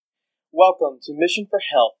Welcome to Mission for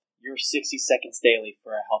Health, your 60 seconds daily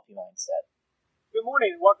for a healthy mindset. Good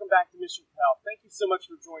morning and welcome back to Mission for Health. Thank you so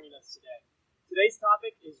much for joining us today. Today's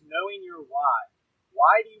topic is knowing your why.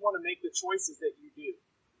 Why do you want to make the choices that you do?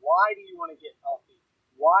 Why do you want to get healthy?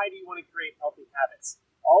 Why do you want to create healthy habits?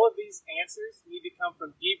 All of these answers need to come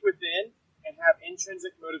from deep within and have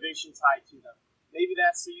intrinsic motivation tied to them. Maybe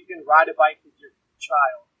that's so you can ride a bike with your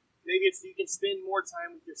child. Maybe it's so you can spend more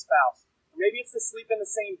time with your spouse. Or maybe it's to sleep in the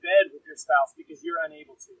same bed with your spouse because you're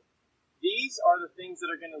unable to. These are the things that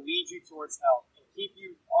are going to lead you towards health and keep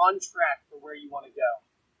you on track for where you want to go.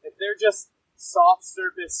 If they're just soft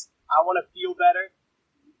surface, I want to feel better,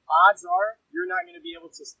 odds are you're not going to be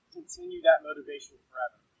able to continue that motivation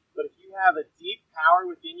forever. But if you have a deep power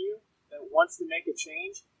within you that wants to make a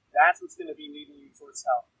change, that's what's going to be leading you towards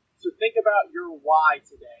health. So think about your why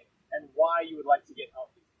today and why you would like to get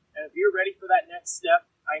healthy. And if you're ready for that next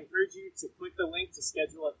step, I encourage you to click the link to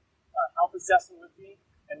schedule a health assessment with me,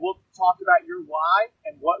 and we'll talk about your why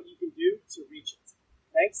and what you can do to reach it.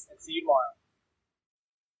 Thanks, and see you tomorrow.